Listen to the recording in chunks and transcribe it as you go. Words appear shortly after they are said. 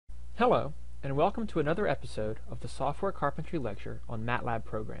Hello, and welcome to another episode of the Software Carpentry lecture on MATLAB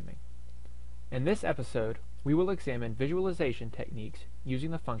programming. In this episode, we will examine visualization techniques using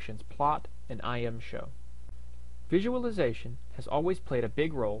the functions plot and imshow. Visualization has always played a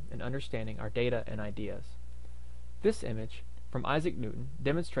big role in understanding our data and ideas. This image from Isaac Newton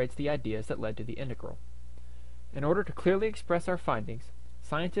demonstrates the ideas that led to the integral. In order to clearly express our findings,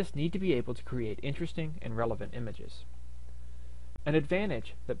 scientists need to be able to create interesting and relevant images. An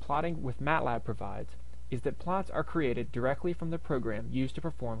advantage that plotting with MATLAB provides is that plots are created directly from the program used to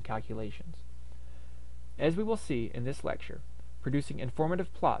perform calculations. As we will see in this lecture, producing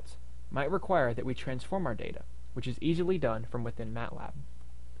informative plots might require that we transform our data, which is easily done from within MATLAB.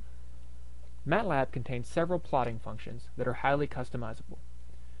 MATLAB contains several plotting functions that are highly customizable.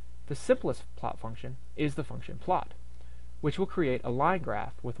 The simplest plot function is the function plot, which will create a line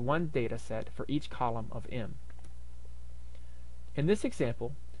graph with one data set for each column of M. In this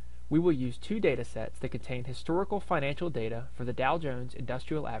example, we will use two data sets that contain historical financial data for the Dow Jones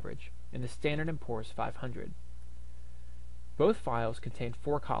Industrial Average and the Standard & Poor's 500. Both files contain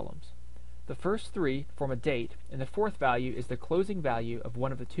 4 columns. The first 3 form a date, and the fourth value is the closing value of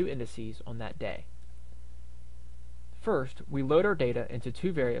one of the two indices on that day. First, we load our data into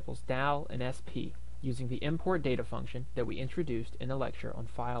two variables Dow and SP using the import data function that we introduced in the lecture on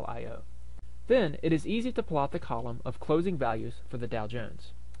file I/O. Then, it is easy to plot the column of closing values for the Dow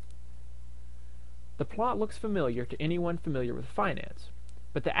Jones. The plot looks familiar to anyone familiar with finance,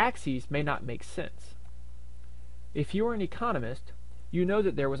 but the axes may not make sense. If you are an economist, you know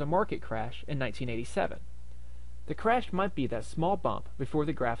that there was a market crash in 1987. The crash might be that small bump before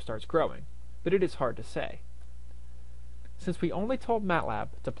the graph starts growing, but it is hard to say. Since we only told MATLAB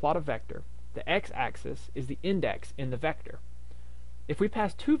to plot a vector, the x-axis is the index in the vector. If we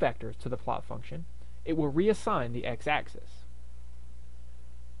pass 2 vectors to the plot function, it will reassign the x-axis.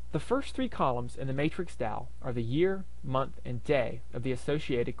 The first 3 columns in the matrix Dow are the year, month, and day of the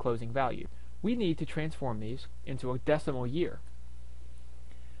associated closing value. We need to transform these into a decimal year.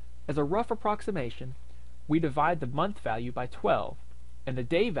 As a rough approximation, we divide the month value by 12 and the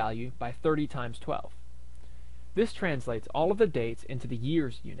day value by 30 times 12. This translates all of the dates into the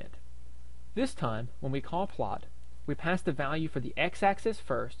years unit. This time, when we call plot, we pass the value for the x-axis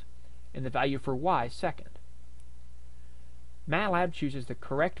first and the value for y second. MATLAB chooses the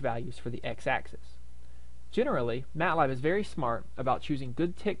correct values for the x-axis. Generally, MATLAB is very smart about choosing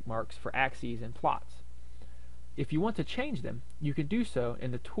good tick marks for axes and plots. If you want to change them, you can do so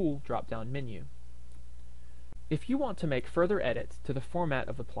in the Tool drop-down menu. If you want to make further edits to the format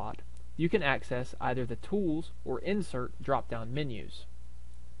of the plot, you can access either the Tools or Insert drop-down menus.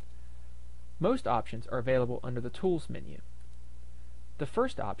 Most options are available under the Tools menu. The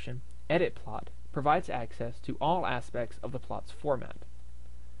first option, Edit Plot, provides access to all aspects of the plot's format.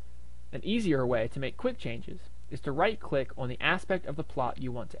 An easier way to make quick changes is to right-click on the aspect of the plot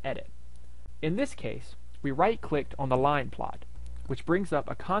you want to edit. In this case, we right-clicked on the line plot, which brings up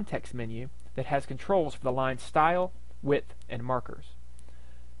a context menu that has controls for the line style, width, and markers.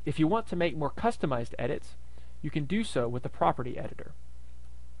 If you want to make more customized edits, you can do so with the property editor.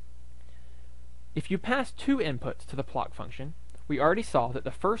 If you pass 2 inputs to the plot function, we already saw that the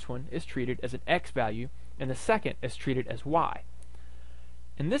first one is treated as an x value and the second is treated as y.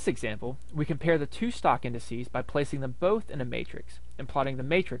 In this example, we compare the 2 stock indices by placing them both in a matrix and plotting the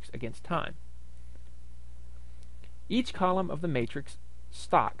matrix against time. Each column of the matrix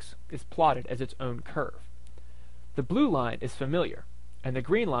stocks is plotted as its own curve. The blue line is familiar, and the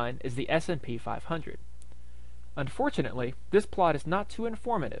green line is the S&P 500. Unfortunately, this plot is not too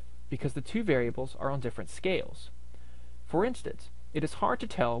informative because the 2 variables are on different scales. For instance, it is hard to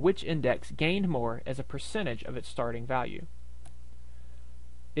tell which index gained more as a percentage of its starting value.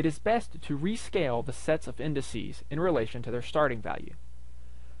 It is best to rescale the sets of indices in relation to their starting value.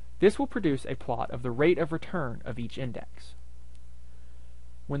 This will produce a plot of the rate of return of each index.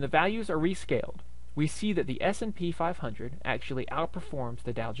 When the values are rescaled, we see that the S&P 500 actually outperforms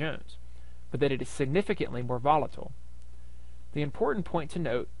the Dow Jones, but that it is significantly more volatile. The important point to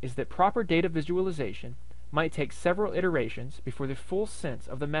note is that proper data visualization might take several iterations before the full sense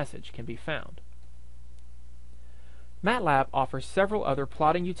of the message can be found. MATLAB offers several other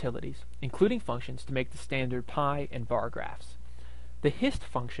plotting utilities, including functions to make the standard pie and bar graphs. The hist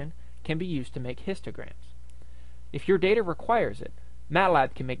function can be used to make histograms. If your data requires it,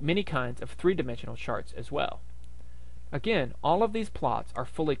 MATLAB can make many kinds of 3-dimensional charts as well. Again, all of these plots are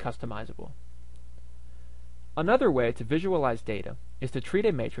fully customizable. Another way to visualize data is to treat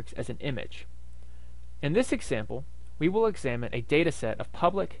a matrix as an image. In this example, we will examine a dataset of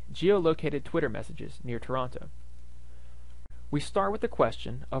public, geolocated Twitter messages near Toronto. we start with the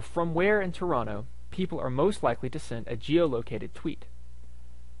question of from where in Toronto people are most likely to send a geolocated tweet.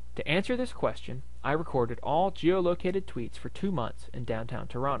 To answer this question, I recorded all geolocated tweets for 2 months in downtown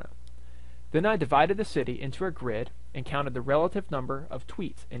Toronto. Then I divided the city into a grid and counted the relative number of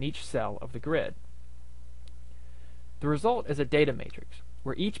tweets in each cell of the grid. The result is a data matrix,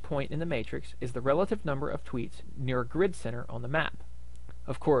 where each point in the matrix is the relative number of tweets near a grid center on the map.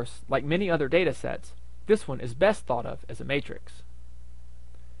 Of course, like many other data sets, this one is best thought of as a matrix.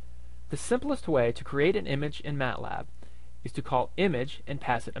 The simplest way to create an image in MATLAB is to call image and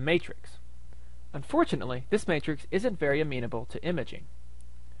pass it a matrix. Unfortunately, this matrix isn't very amenable to imaging.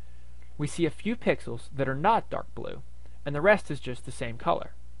 We see a few pixels that are not dark blue, and the rest is just the same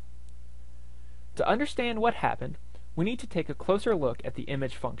color. To understand what happened, we need to take a closer look at the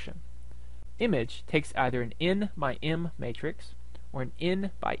image function. Image takes either an n by m matrix or an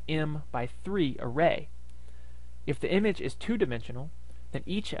n by m by 3 array. If the image is two-dimensional, then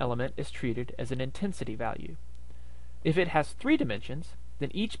each element is treated as an intensity value. If it has 3 dimensions, then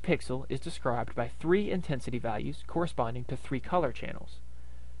each pixel is described by 3 intensity values corresponding to 3 color channels.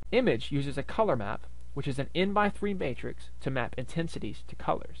 Image uses a color map, which is an n by 3 matrix to map intensities to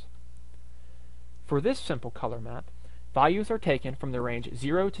colors. For this simple color map, values are taken from the range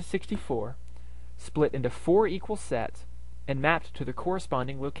 0 to 64, split into 4 equal sets, and mapped to the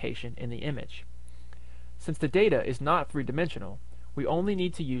corresponding location in the image. Since the data is not 3-dimensional, we only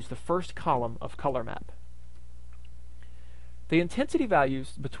need to use the first column of color map. The intensity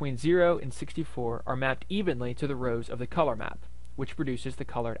values between 0 and 64 are mapped evenly to the rows of the color map, which produces the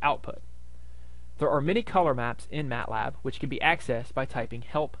colored output. There are many color maps in MATLAB which can be accessed by typing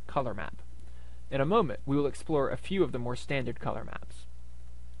help color map. In a moment, we will explore a few of the more standard color maps.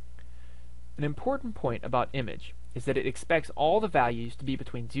 An important point about image is that it expects all the values to be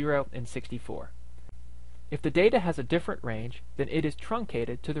between 0 and 64. If the data has a different range, then it is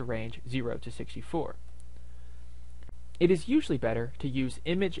truncated to the range 0 to 64. It is usually better to use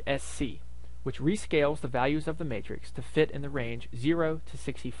image SC, which rescales the values of the matrix to fit in the range 0 to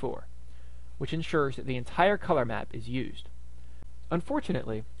 64, which ensures that the entire color map is used.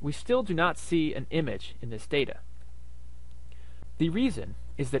 Unfortunately, we still do not see an image in this data. The reason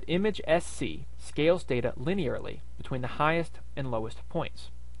is that image SC scales data linearly between the highest and lowest points.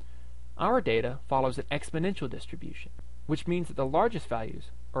 Our data follows an exponential distribution, which means that the largest values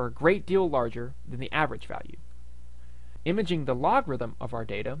are a great deal larger than the average value. Imaging the logarithm of our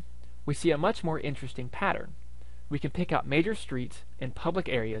data, we see a much more interesting pattern. We can pick out major streets and public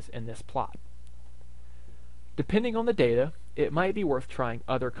areas in this plot. Depending on the data, it might be worth trying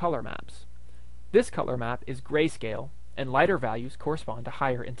other color maps. This color map is grayscale, and lighter values correspond to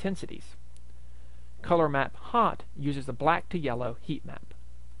higher intensities. Color map hot uses a black to yellow heat map.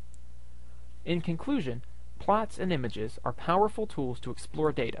 In conclusion, plots and images are powerful tools to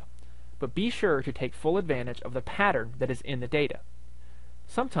explore data, but be sure to take full advantage of the pattern that is in the data.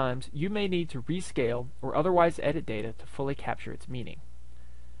 Sometimes you may need to rescale or otherwise edit data to fully capture its meaning.